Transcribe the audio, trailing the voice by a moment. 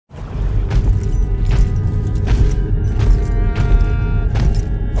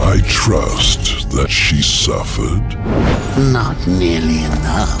trust that she suffered? Not nearly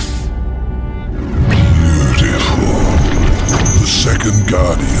enough. Beautiful. The second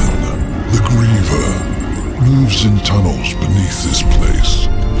guardian, the Griever, moves in tunnels beneath this place.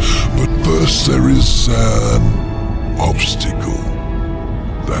 But first there is an obstacle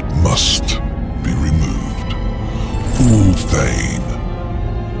that must be removed. Ulthane,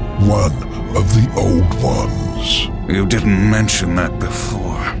 one of the old ones. You didn't mention that before.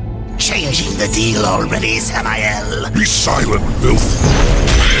 Changing the deal already, Samael? Be silent, filth!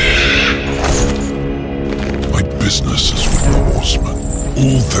 My business is with the Horseman.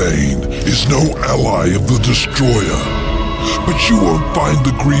 Ulthane is no ally of the Destroyer. But you won't find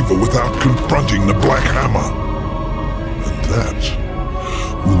the Griever without confronting the Black Hammer. And that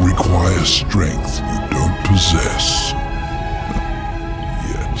will require strength you don't possess.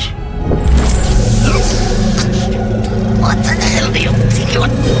 Yet. What the hell do you think you're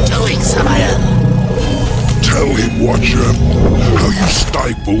doing, Samael? Tell him, Watcher, how you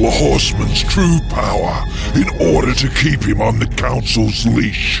stifle the Horseman's true power in order to keep him on the Council's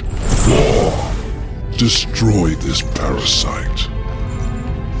leash. Or destroy this parasite.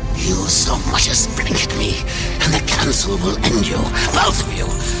 You so much as blink at me, and the Council will end you, both of you.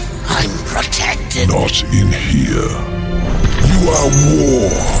 I'm protected. Not in here. You are War,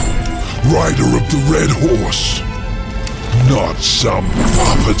 rider of the Red Horse. Not some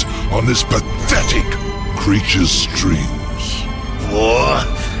puppet on this pathetic creature's strings. War,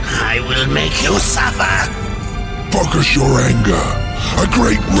 I will make you suffer. Focus your anger. A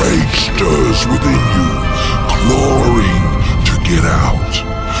great rage stirs within you, clawing to get out.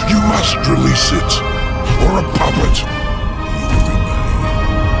 You must release it, or a puppet you will remain.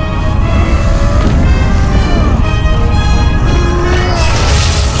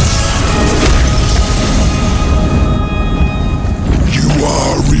 You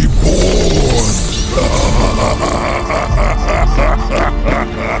are reborn!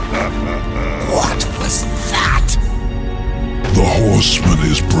 What was that? The Horseman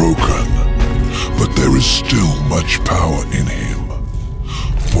is broken, but there is still much power in him.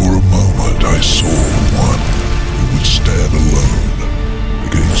 For a moment I saw one who would stand alone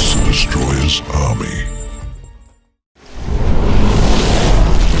against the Destroyer's army.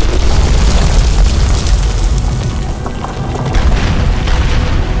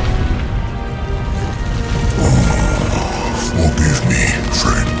 Forgive me,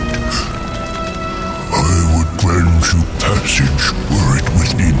 friend. I would grant you passage were it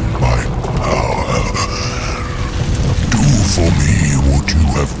within my power. Do for me what you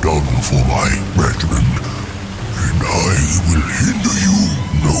have done for my brethren, and I will hinder you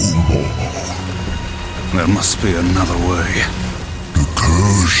no more. There must be another way. The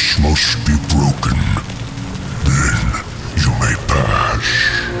curse must be broken. Then you may pass.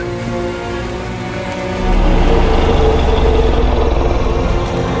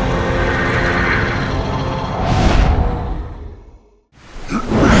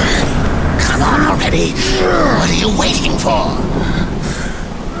 Come on already. What are you waiting for?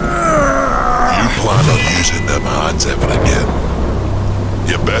 You plan on using them hands ever again?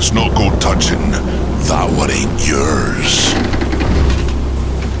 You best not go touching that one ain't yours.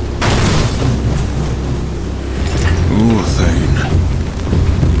 Ulthane.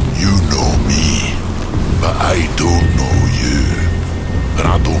 You know me, but I don't know you. And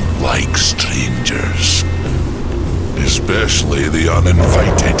I don't like strangers. Especially the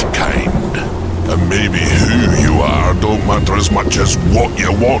uninvited kind. And maybe who you are don't matter as much as what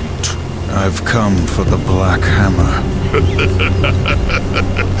you want. I've come for the Black Hammer.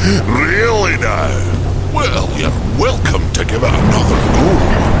 Really now? Well, you're welcome to give it another go.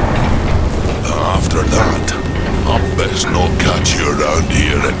 After that, I'll best not catch you around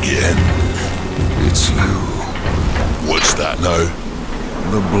here again. It's you. What's that now?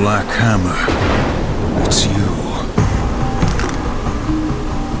 The Black Hammer. It's you.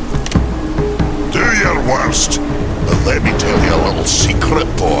 Do your worst, but let me tell you a little secret,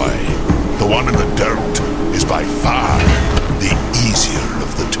 boy. The one in the dirt is by far the easier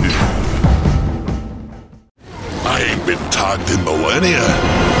of the two. I ain't been tagged in millennia.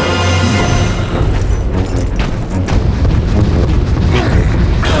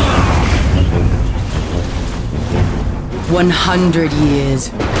 100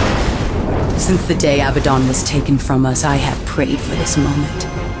 years. Since the day Abaddon was taken from us, I have prayed for this moment.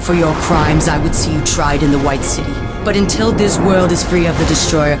 For your crimes, I would see you tried in the White City. But until this world is free of the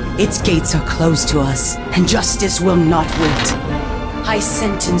Destroyer, its gates are closed to us, and justice will not wait. I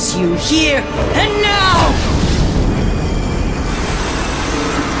sentence you here and now!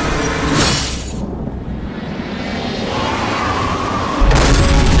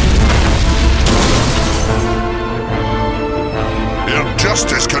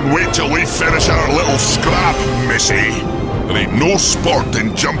 wait till we finish our little scrap, missy. There ain't no sport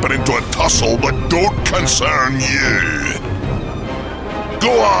in jumping into a tussle that don't concern you.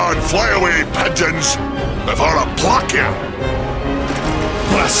 Go on, fly away, pigeons, before I pluck you.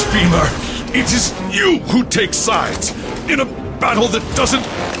 Blasphemer! It is you who take sides in a battle that doesn't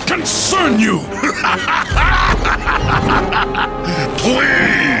concern you!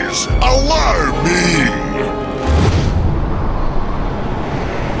 Please, allow me!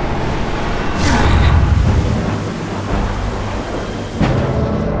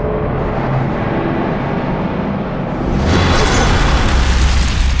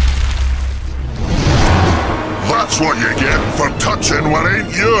 That's what you get for touching what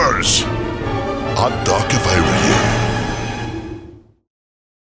ain't yours. I'd duck if I were you.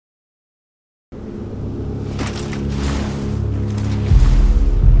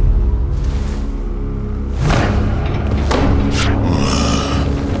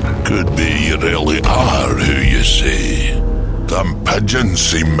 Could be you really are who you say. Them pigeons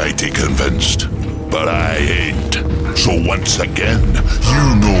seem mighty convinced, but I ain't. So once again,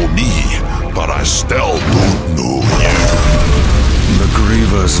 you know me, but I still don't know you. The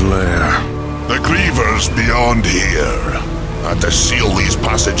Griever's lair. The Griever's beyond here. I had to seal these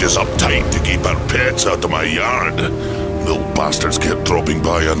passages up tight to keep our pets out of my yard. Little bastards kept dropping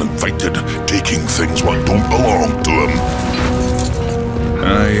by uninvited, taking things what don't belong to them.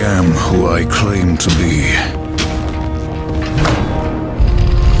 I am who I claim to be.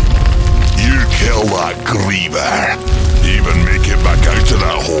 You kill that Griever. Even make it back out of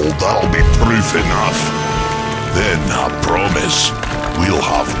that hole, that'll be proof enough. Then, I promise, we'll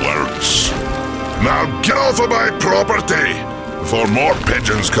have words. Now get off of my property, before more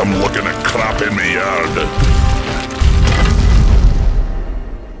pigeons come looking at crap in my yard.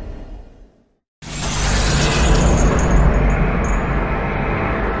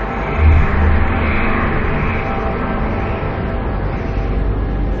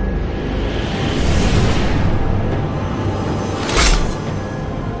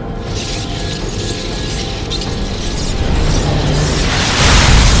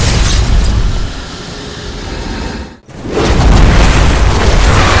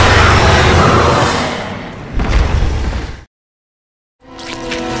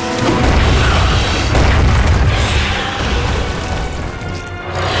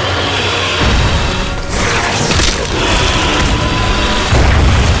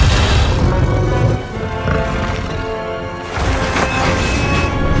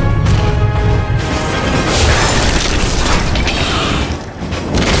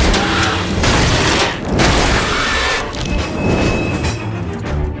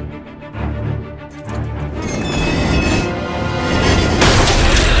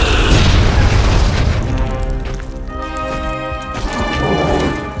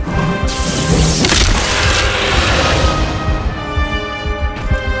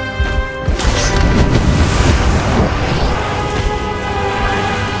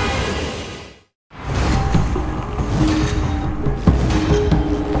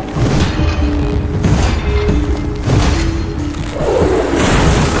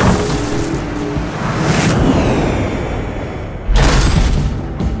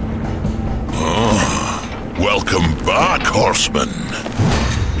 Welcome back, Horseman.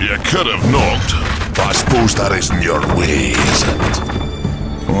 You could have knocked, but I suppose that isn't your way, is it?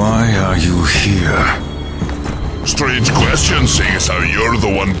 Why are you here? Strange question, seeing as how you're the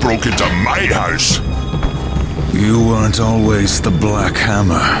one broke into my house. You weren't always the Black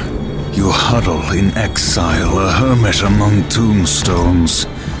Hammer. You huddle in exile, a hermit among tombstones.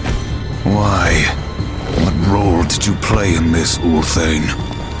 Why? What role did you play in this, Ulthane?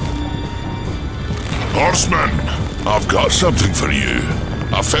 Horseman, I've got something for you.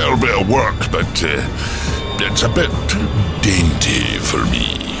 A fair bit of work, but it's a bit too dainty for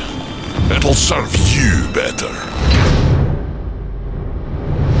me. It'll serve you better.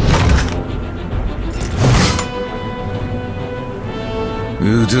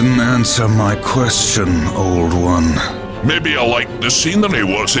 You didn't answer my question, old one. Maybe I liked the scenery,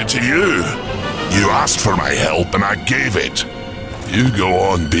 was it to you? You asked for my help and I gave it. You go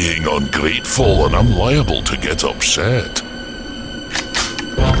on being ungrateful and I'm liable to get upset.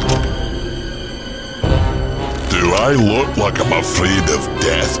 Do I look like I'm afraid of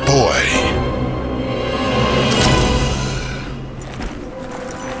death, boy?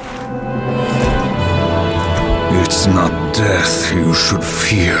 It's not death you should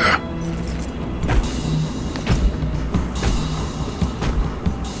fear.